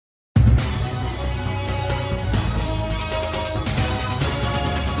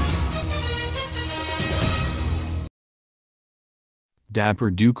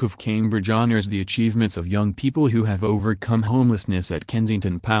Dapper Duke of Cambridge honors the achievements of young people who have overcome homelessness at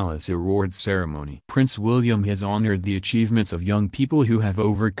Kensington Palace awards ceremony. Prince William has honored the achievements of young people who have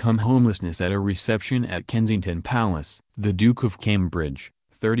overcome homelessness at a reception at Kensington Palace. The Duke of Cambridge,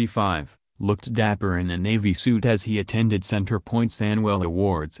 35, looked dapper in a navy suit as he attended Centre Point's annual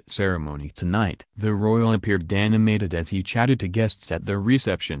awards ceremony tonight. The royal appeared animated as he chatted to guests at the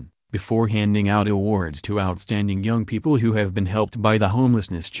reception, before handing out awards to outstanding young people who have been helped by the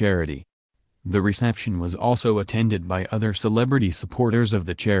homelessness charity. The reception was also attended by other celebrity supporters of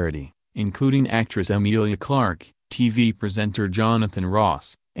the charity, including actress Emilia Clarke, TV presenter Jonathan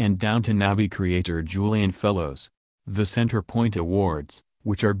Ross, and Downton Abbey creator Julian Fellowes. The Centre Point Awards,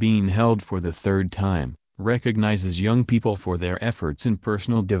 which are being held for the third time, recognizes young people for their efforts in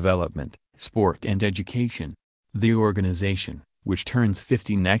personal development, sport and education. The organization, which turns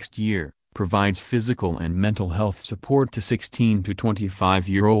 50 next year, provides physical and mental health support to 16 to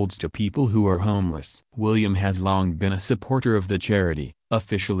 25-year-olds to people who are homeless. William has long been a supporter of the charity,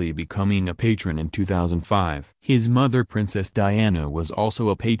 officially becoming a patron in 2005. His mother Princess Diana was also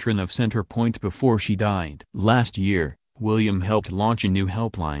a patron of Centre Point before she died. Last year, William helped launch a new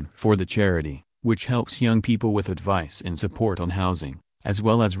helpline for the charity, which helps young people with advice and support on housing, as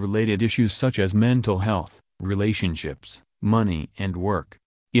well as related issues such as mental health, relationships, money and work.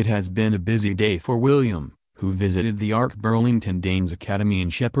 It has been a busy day for William, who visited the Ark Burlington Danes Academy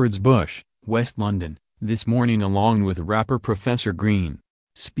in Shepherd's Bush, West London, this morning along with rapper Professor Green.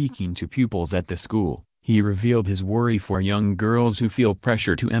 Speaking to pupils at the school, he revealed his worry for young girls who feel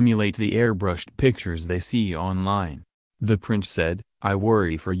pressure to emulate the airbrushed pictures they see online. The prince said, "I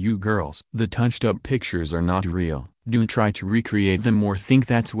worry for you girls. The touched-up pictures are not real. Don't try to recreate them or think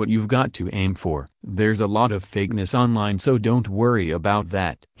that's what you've got to aim for. There's a lot of fakeness online, so don't worry about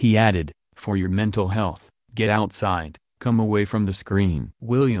that." He added, "For your mental health, get outside, come away from the screen."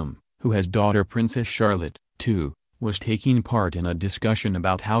 William, who has daughter Princess Charlotte, too, was taking part in a discussion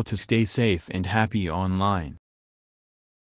about how to stay safe and happy online.